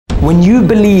When you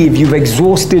believe you've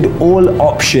exhausted all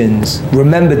options,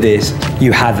 remember this,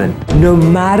 you haven't. No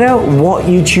matter what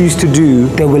you choose to do,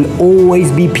 there will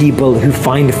always be people who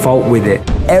find fault with it.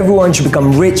 Everyone should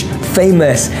become rich,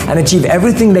 famous, and achieve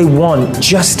everything they want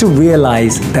just to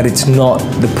realize that it's not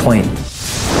the point.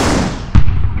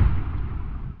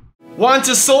 Want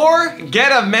to soar?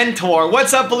 Get a mentor.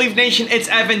 What's up, Believe Nation? It's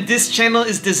Evan. This channel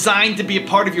is designed to be a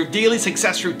part of your daily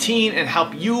success routine and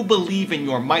help you believe in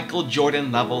your Michael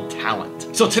Jordan level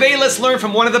talent. So today, let's learn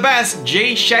from one of the best,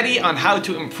 Jay Shetty, on how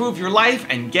to improve your life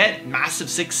and get massive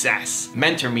success.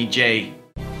 Mentor me, Jay.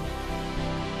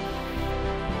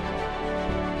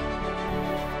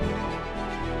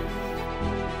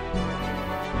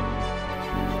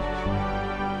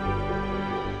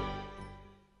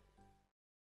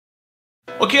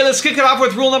 Okay, let's kick it off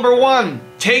with rule number 1.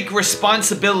 Take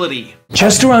responsibility.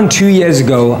 Just around 2 years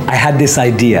ago, I had this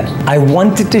idea. I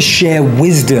wanted to share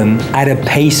wisdom at a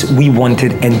pace we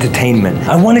wanted entertainment.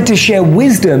 I wanted to share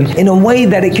wisdom in a way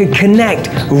that it could connect,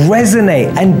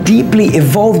 resonate, and deeply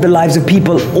evolve the lives of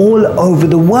people all over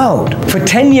the world. For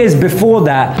 10 years before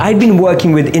that, I'd been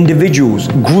working with individuals,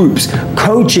 groups,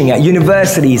 coaching at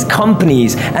universities,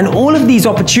 companies, and all of these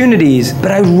opportunities,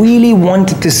 but I really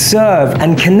wanted to serve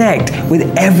and connect with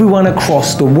everyone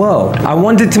across the world. I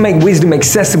wanted to make wisdom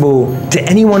accessible to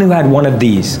anyone who had one of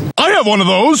these. I have one of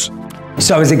those.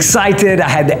 So I was excited, I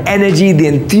had the energy, the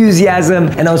enthusiasm,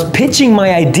 and I was pitching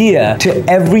my idea to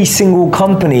every single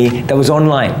company that was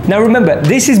online. Now remember,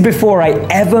 this is before I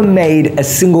ever made a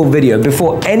single video,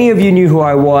 before any of you knew who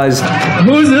I was.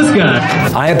 Who's this guy?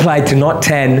 I applied to not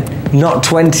 10, not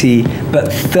 20,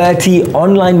 but 30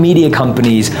 online media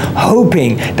companies,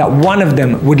 hoping that one of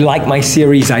them would like my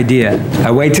series idea.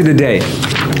 I waited a day,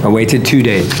 I waited 2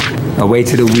 days, I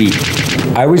waited a week.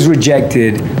 I was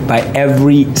rejected by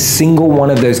every single one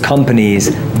of those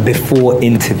companies before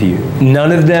interview.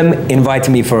 None of them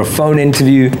invited me for a phone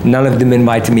interview. None of them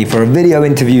invited me for a video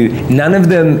interview. None of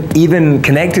them even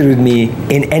connected with me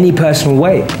in any personal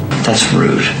way. That's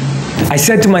rude. I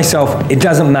said to myself, it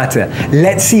doesn't matter.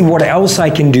 Let's see what else I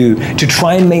can do to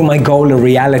try and make my goal a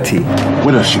reality.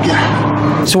 What else you got?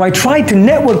 So I tried to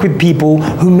network with people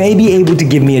who may be able to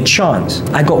give me a chance.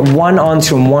 I got one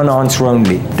answer and one answer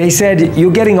only. They said,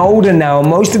 you're getting older now.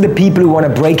 Most of the people who want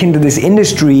to break into this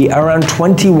industry are around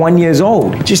 21 years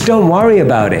old. Just don't worry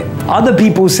about it. Other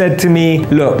people said to me,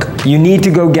 look, you need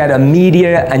to go get a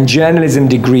media and journalism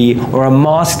degree or a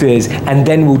master's and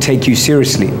then we'll take you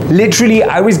seriously. Literally,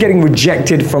 I was getting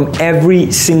rejected from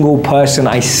every single person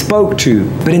I spoke to.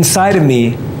 But inside of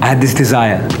me, I had this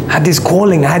desire, I had this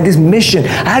calling, I had this mission,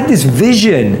 I had this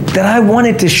vision that I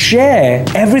wanted to share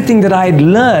everything that I had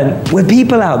learned with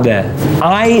people out there.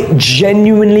 I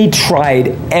genuinely tried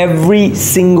every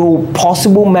single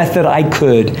possible method I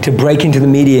could to break into the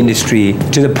media industry,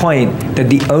 to the point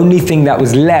that the only thing that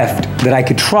was left that I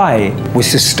could try was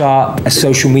to start a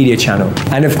social media channel.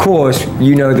 And of course,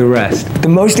 you know the rest. The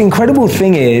most incredible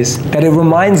thing is that it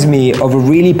reminds me of a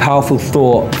really powerful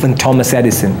thought from Thomas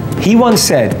Edison. He once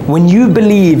said, when you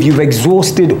believe you've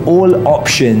exhausted all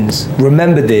options,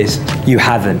 remember this, you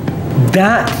haven't.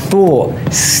 That thought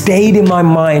stayed in my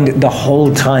mind the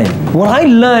whole time. What I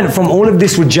learned from all of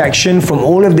this rejection, from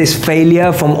all of this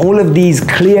failure, from all of these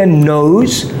clear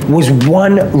no's, was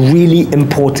one really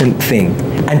important thing.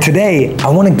 And today, I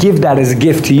want to give that as a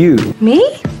gift to you.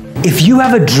 Me? If you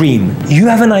have a dream, you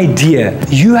have an idea,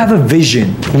 you have a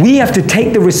vision, we have to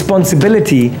take the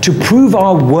responsibility to prove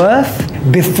our worth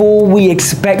before we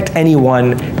expect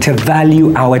anyone to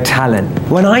value our talent.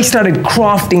 When I started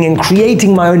crafting and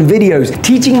creating my own videos,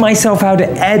 teaching myself how to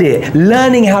edit,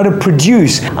 learning how to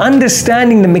produce,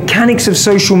 understanding the mechanics of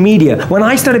social media, when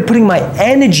I started putting my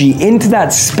energy into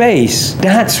that space,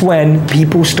 that's when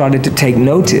people started to take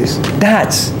notice.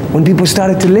 That's when people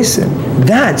started to listen.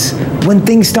 That's when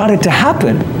things started to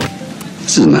happen.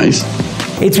 This is nice.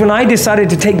 It's when I decided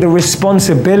to take the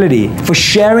responsibility for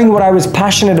sharing what I was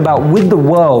passionate about with the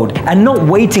world and not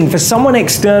waiting for someone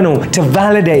external to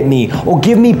validate me or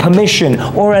give me permission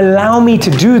or allow me to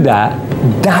do that.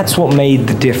 That's what made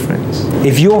the difference.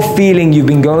 If you're feeling you've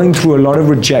been going through a lot of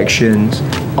rejections,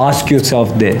 ask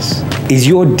yourself this. Is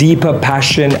your deeper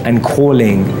passion and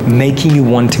calling making you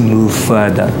want to move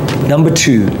further? Number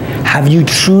 2, have you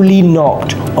truly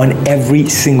knocked on every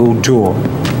single door?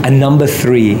 And number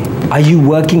 3, are you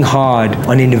working hard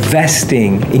on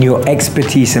investing in your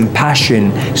expertise and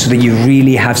passion so that you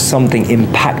really have something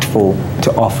impactful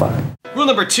to offer? Rule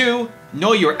number 2,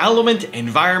 know your element,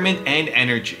 environment, and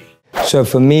energy. So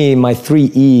for me, my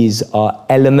 3 E's are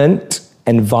element,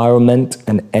 environment,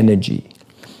 and energy.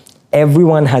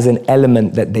 Everyone has an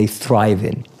element that they thrive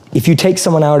in. If you take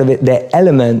someone out of their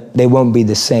element, they won't be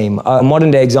the same. A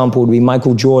modern day example would be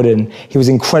Michael Jordan. He was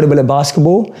incredible at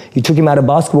basketball. You took him out of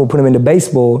basketball, put him into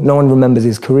baseball, no one remembers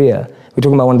his career. We're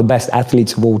talking about one of the best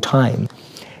athletes of all time.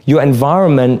 Your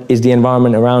environment is the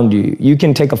environment around you. You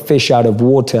can take a fish out of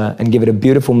water and give it a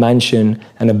beautiful mansion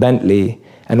and a Bentley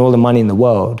and all the money in the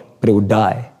world, but it would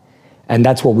die. And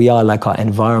that's what we are, like our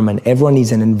environment. Everyone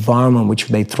needs an environment which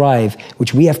they thrive,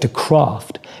 which we have to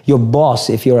craft. Your boss,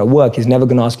 if you're at work, is never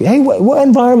gonna ask you, hey, what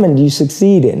environment do you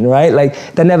succeed in, right?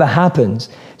 Like, that never happens.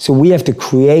 So we have to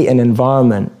create an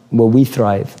environment where we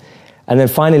thrive. And then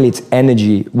finally, it's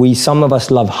energy. Some of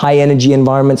us love high energy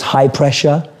environments, high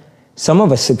pressure. Some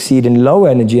of us succeed in low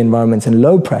energy environments and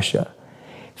low pressure.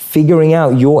 Figuring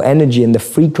out your energy and the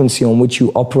frequency on which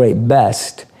you operate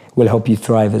best will help you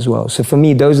thrive as well. So for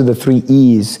me, those are the 3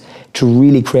 E's to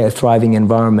really create a thriving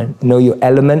environment. Know your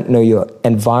element, know your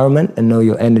environment, and know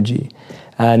your energy.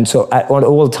 And so at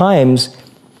all times,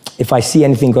 if I see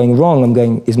anything going wrong, I'm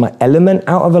going, is my element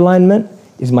out of alignment?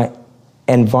 Is my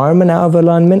environment out of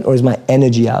alignment? Or is my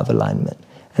energy out of alignment?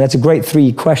 And that's a great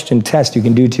 3-question test you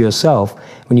can do to yourself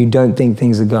when you don't think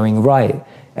things are going right.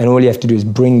 And all you have to do is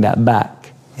bring that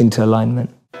back into alignment.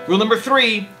 Rule number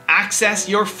 3, access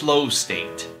your flow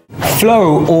state.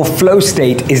 Flow or flow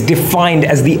state is defined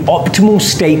as the optimal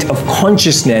state of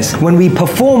consciousness when we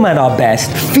perform at our best,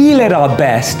 feel at our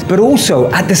best, but also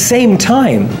at the same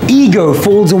time, ego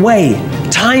falls away.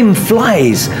 Time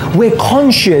flies. We're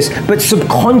conscious but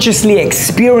subconsciously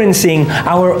experiencing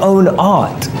our own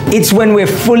art. It's when we're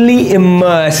fully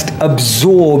immersed,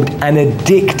 absorbed, and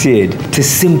addicted to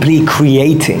simply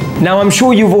creating. Now, I'm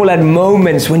sure you've all had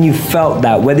moments when you felt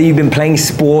that, whether you've been playing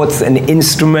sports, an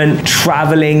instrument,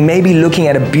 traveling, maybe looking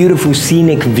at a beautiful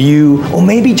scenic view, or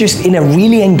maybe just in a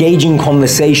really engaging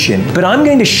conversation. But I'm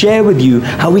going to share with you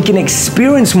how we can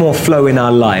experience more flow in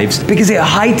our lives because it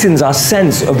heightens our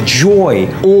sense of joy,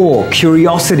 or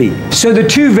curiosity. So the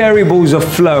 2 variables of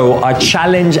flow are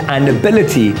challenge and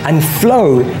ability, and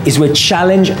flow is where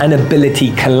challenge and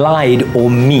ability collide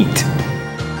or meet.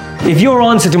 If your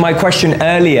answer to my question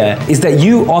earlier is that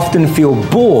you often feel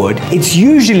bored, it's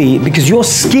usually because your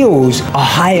skills are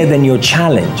higher than your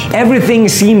challenge. Everything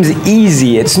seems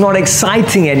easy, it's not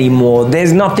exciting anymore,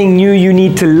 there's nothing new you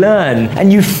need to learn,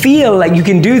 and you feel like you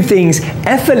can do things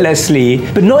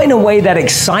effortlessly, but not in a way that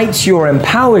excites you or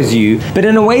empowers you, but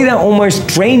in a way that almost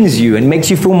drains you and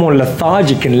makes you feel more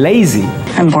lethargic and lazy.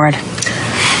 I'm bored.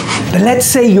 But let's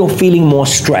say you're feeling more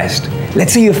stressed.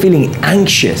 Let's say you're feeling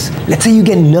anxious. Let's say you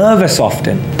get nervous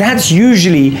often. That's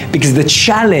usually because the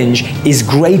challenge is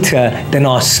greater than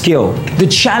our skill. The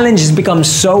challenge has become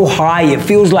so high, it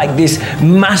feels like this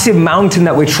massive mountain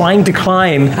that we're trying to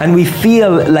climb, and we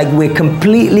feel like we're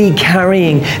completely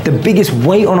carrying the biggest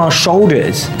weight on our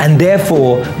shoulders, and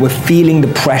therefore we're feeling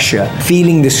the pressure,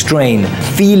 feeling the strain,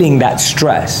 feeling that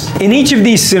stress. In each of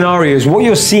these scenarios, what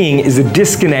you're seeing is a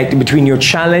disconnect between your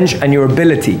challenge and your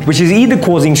ability, which is either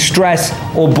causing stress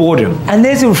or boredom. And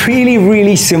there's a really,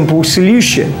 really simple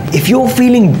solution. If you're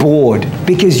feeling bored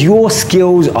because your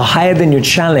skills are higher than your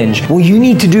challenge, what you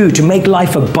need to do to make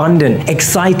life abundant,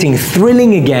 exciting,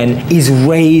 thrilling again is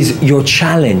raise your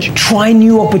challenge. Try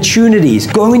new opportunities,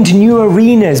 go into new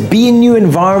arenas, be in new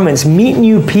environments, meet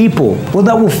new people. What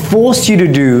that will force you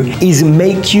to do is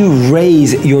make you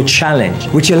raise your challenge,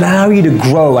 which allow you to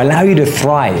grow, allow you to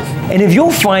thrive. And if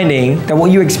you're finding that what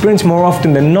you experience more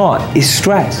often than not is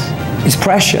stress, is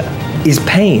pressure, is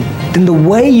pain, then the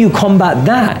way you combat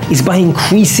that is by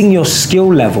increasing your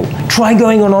skill level. Try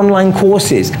going on online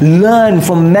courses, learn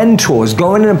from mentors,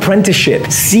 go on an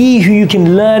apprenticeship, see who you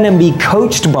can learn and be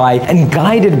coached by and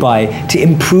guided by to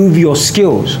improve your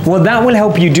skills. What that will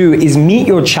help you do is meet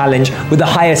your challenge with a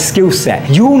higher skill set.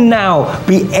 You'll now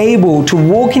be able to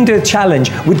walk into a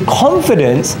challenge with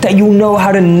confidence that you'll know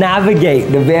how to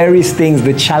navigate the various things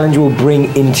the challenge will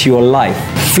bring into your life.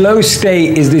 Flow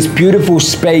state is this beautiful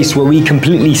space where we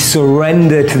completely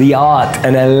surrender to the art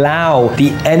and allow the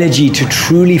energy to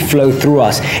truly flow through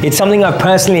us. It's something I've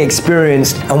personally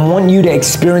experienced and want you to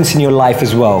experience in your life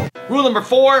as well. Rule number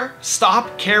 4,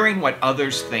 stop caring what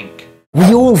others think.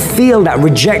 We all feel that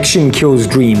rejection kills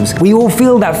dreams. We all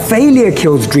feel that failure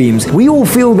kills dreams. We all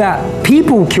feel that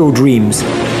people kill dreams.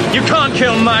 You can't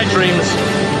kill my dreams.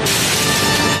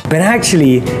 But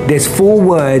actually, there's 4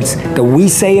 words that we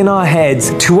say in our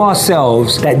heads to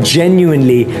ourselves that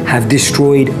genuinely have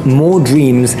destroyed more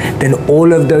dreams than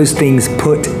all of those things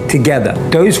put together.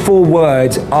 Those 4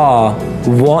 words are,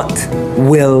 what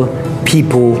will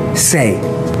people say?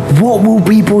 What will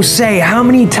people say? How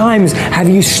many times have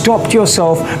you stopped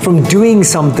yourself from doing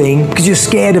something because you're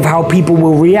scared of how people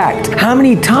will react? How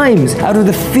many times, out of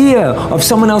the fear of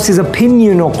someone else's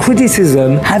opinion or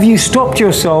criticism, have you stopped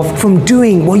yourself from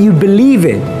doing what you believe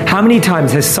in? How many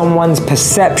times has someone's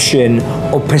perception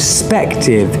or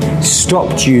perspective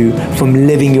stopped you from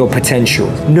living your potential?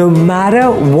 No matter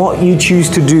what you choose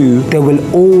to do, there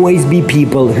will always be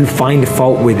people who find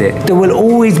fault with it. There will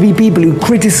always be people who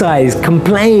criticize,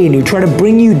 complain, who try to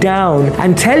bring you down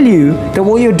and tell you that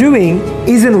what you're doing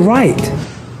isn't right.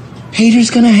 Haters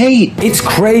gonna hate. It's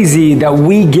crazy that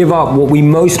we give up what we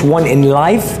most want in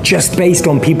life just based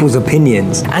on people's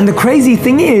opinions. And the crazy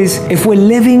thing is, if we're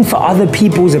living for other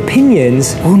people's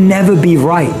opinions, we'll never be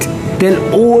right.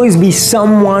 There'll always be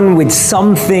someone with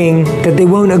something that they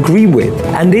won't agree with.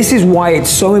 And this is why it's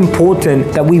so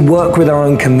important that we work with our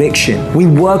own conviction. We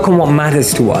work on what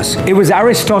matters to us. It was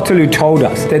Aristotle who told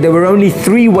us that there were only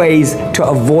 3 ways to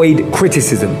avoid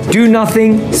criticism. Do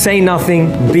nothing, say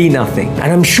nothing, be nothing.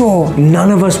 And I'm sure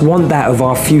none of us want that of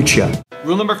our future.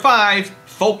 Rule number 5,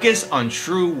 focus on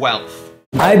true wealth.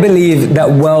 I believe that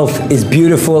wealth is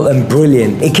beautiful and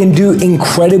brilliant. It can do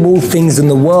incredible things in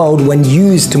the world when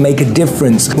used to make a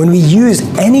difference. When we use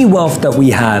any wealth that we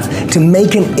have to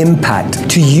make an impact,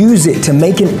 to use it to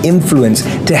make an influence,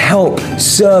 to help,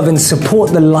 serve, and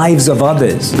support the lives of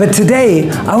others. But today,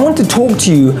 I want to talk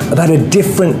to you about a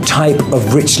different type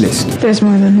of rich list. There's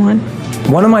more than one.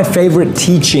 One of my favorite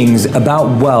teachings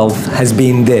about wealth has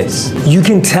been this. You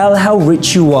can tell how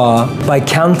rich you are by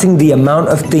counting the amount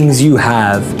of things you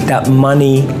have that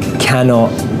money cannot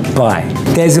buy.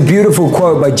 There's a beautiful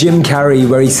quote by Jim Carrey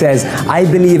where he says, "I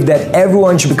believe that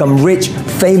everyone should become rich,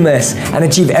 famous, and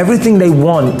achieve everything they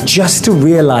want just to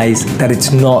realize that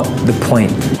it's not the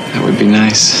point." That would be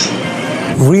nice.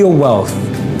 Real wealth,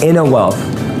 inner wealth,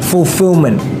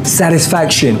 fulfillment,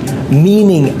 satisfaction,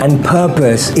 meaning, and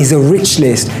purpose is a rich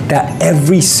list that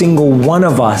every single one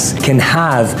of us can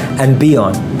have and be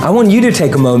on. I want you to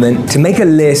take a moment to make a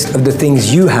list of the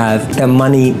things you have that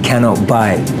money cannot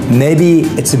buy. Maybe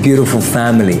it's a beautiful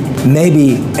family.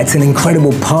 Maybe it's an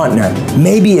incredible partner.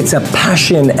 Maybe it's a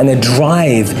passion and a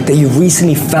drive that you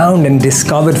recently found and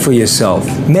discovered for yourself.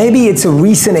 Maybe it's a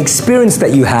recent experience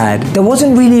that you had that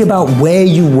wasn't really about where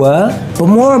you were, but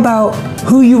more about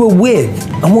who you were with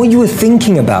and what you were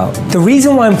thinking about. The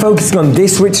reason why I'm focusing on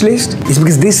this rich list is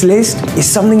because this list is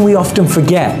something we often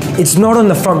forget. It's not on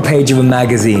the front page of a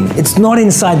magazine. It's not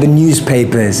inside the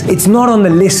newspapers. It's not on the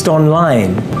list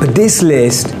online. But this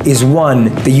list is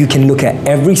one that you can look at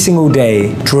every single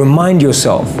day to remind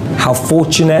yourself how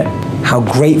fortunate, how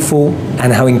grateful,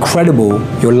 and how incredible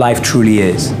your life truly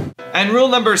is. And rule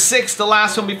number 6, the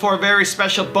last one before a very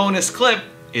special bonus clip,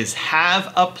 is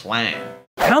have a plan.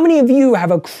 How many of you have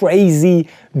a crazy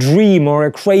dream or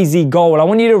a crazy goal? I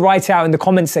want you to write out in the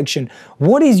comment section,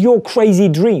 what is your crazy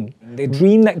dream? The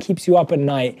dream that keeps you up at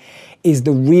night is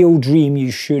the real dream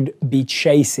you should be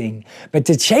chasing. But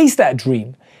to chase that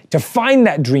dream, to find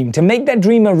that dream, to make that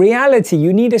dream a reality,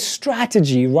 you need a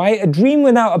strategy, right? A dream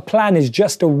without a plan is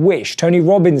just a wish. Tony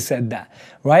Robbins said that,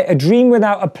 right? A dream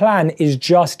without a plan is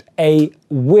just a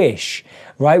wish,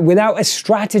 right? Without a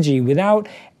strategy, without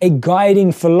a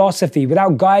guiding philosophy,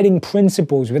 without guiding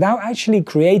principles, without actually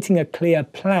creating a clear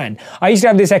plan. I used to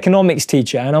have this economics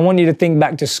teacher, and I want you to think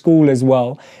back to school as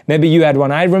well. Maybe you had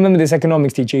one. I remember this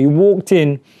economics teacher. He walked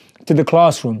in to the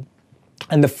classroom,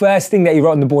 and the first thing that he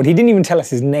wrote on the board, he didn't even tell us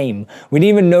his name. We didn't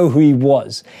even know who he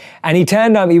was. And he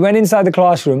turned up, he went inside the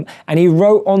classroom, and he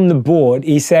wrote on the board,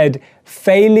 he said,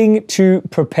 "Failing to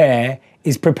prepare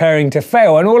is preparing to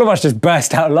fail." And all of us just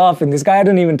burst out laughing. This guy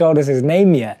hadn't even told us his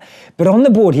name yet. But on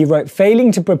the board, he wrote,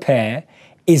 "Failing to prepare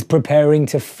is preparing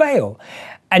to fail."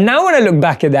 And now when I look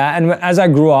back at that, and as I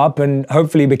grew up and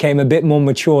hopefully became a bit more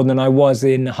mature than I was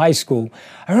in high school,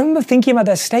 I remember thinking about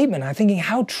that statement. I'm thinking,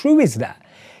 how true is that?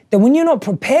 That when you're not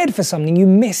prepared for something, you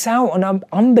miss out on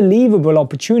unbelievable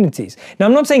opportunities. Now,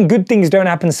 I'm not saying good things don't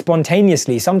happen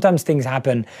spontaneously. Sometimes things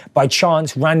happen by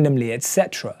chance, randomly,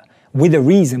 etc., with a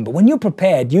reason. But when you're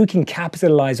prepared, you can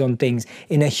capitalize on things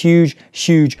in a huge,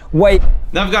 huge way.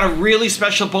 Now I've got a really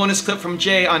special bonus clip from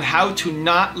Jay on how to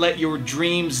not let your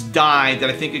dreams die that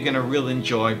I think you're gonna really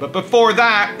enjoy. But before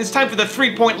that, it's time for the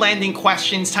 3-point landing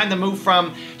questions. Time to move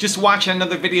from just watching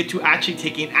another video to actually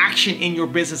taking action in your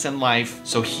business and life.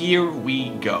 So here we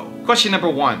go. Question number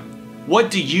 1,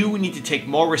 what do you need to take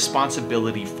more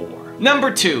responsibility for?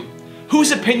 Number 2,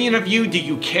 whose opinion of you do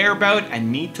you care about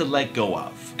and need to let go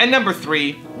of? And number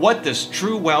 3, what does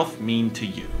true wealth mean to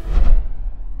you?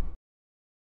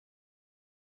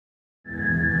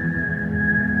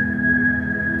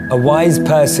 A wise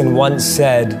person once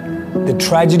said, The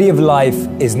tragedy of life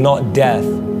is not death,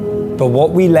 but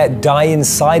what we let die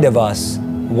inside of us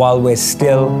while we're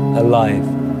still alive.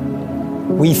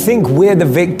 We think we're the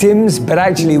victims, but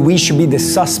actually we should be the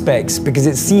suspects because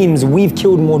it seems we've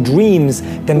killed more dreams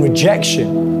than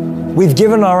rejection. We've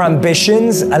given our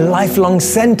ambitions a lifelong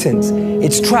sentence.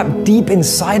 It's trapped deep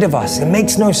inside of us. It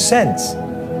makes no sense.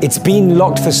 It's been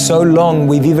locked for so long,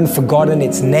 we've even forgotten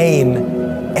its name.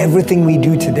 Everything we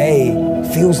do today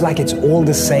feels like it's all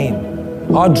the same.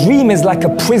 Our dream is like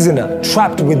a prisoner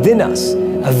trapped within us,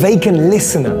 a vacant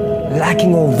listener,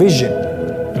 lacking all vision,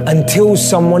 until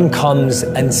someone comes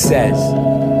and says,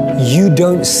 you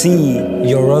don't see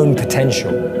your own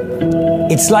potential.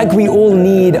 It's like we all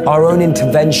need our own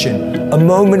intervention, a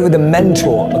moment with a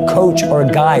mentor, a coach, or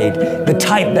a guide, the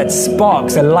type that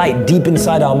sparks a light deep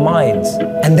inside our minds.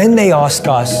 And then they ask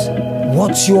us,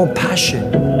 what's your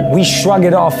passion? We shrug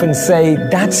it off and say,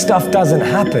 that stuff doesn't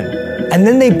happen. And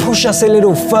then they push us a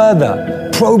little further,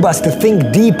 probe us to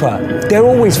think deeper. They're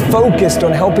always focused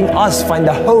on helping us find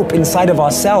the hope inside of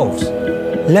ourselves.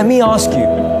 Let me ask you,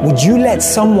 would you let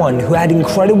someone who had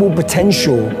incredible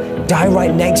potential die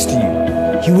right next to you?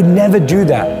 You would never do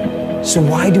that. So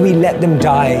why do we let them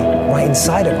die right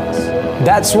inside of us?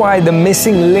 That's why the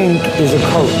missing link is a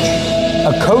coach.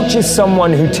 A coach is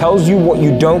someone who tells you what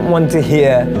you don't want to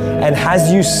hear and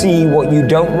has you see what you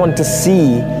don't want to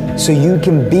see so you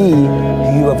can be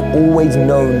who you have always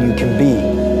known you can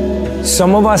be.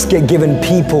 Some of us get given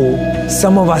people,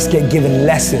 some of us get given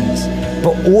lessons,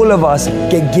 but all of us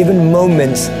get given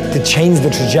moments to change the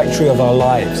trajectory of our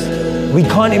lives. We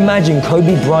can't imagine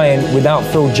Kobe Bryant without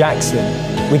Phil Jackson.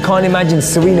 We can't imagine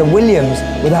Serena Williams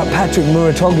without Patrick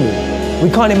Muratoglu. We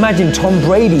can't imagine Tom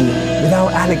Brady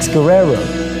without Alex Guerrero.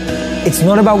 It's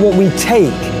not about what we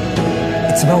take,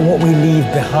 it's about what we leave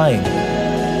behind.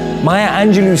 Maya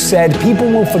Angelou said, people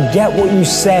will forget what you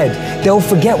said, they'll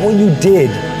forget what you did,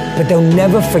 but they'll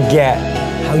never forget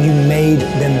how you made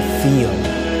them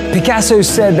feel. Picasso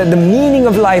said that the meaning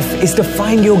of life is to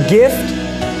find your gift,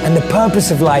 and the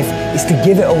purpose of life is to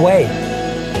give it away.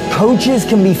 Coaches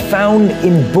can be found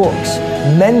in books,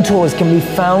 mentors can be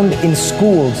found in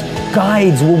schools,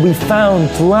 guides will be found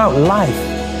throughout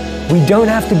life. We don't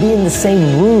have to be in the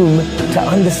same room to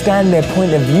understand their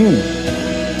point of view.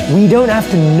 We don't have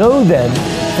to know them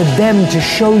for them to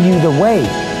show you the way.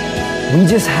 We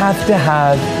just have to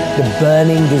have the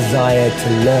burning desire to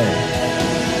learn.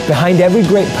 Behind every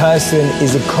great person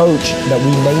is a coach that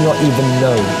we may not even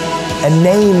know, a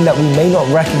name that we may not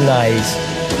recognize,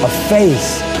 a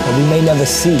face that we may never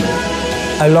see.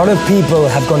 A lot of people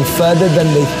have gone further than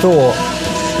they thought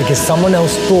because someone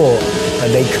else thought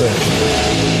that they could.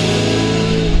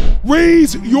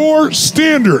 Raise your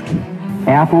standard.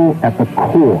 Apple, at the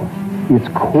core, its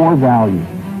core value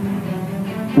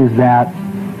is that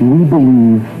we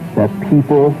believe that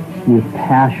people with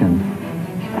passion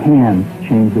can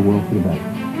change the world for the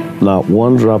better. Not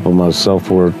one drop of my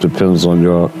self-worth depends on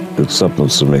your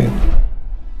acceptance of me.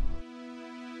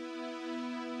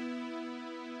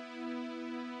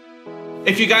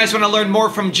 If you guys want to learn more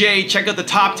from Jay, check out the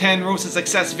top 10 Roads to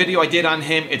Success video I did on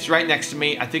him. It's right next to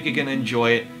me. I think you're going to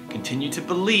enjoy it. Continue to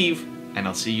believe, and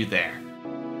I'll see you there.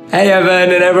 Hey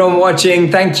Evan and everyone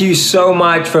watching, thank you so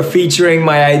much for featuring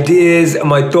my ideas and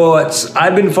my thoughts.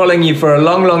 I've been following you for a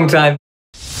long time.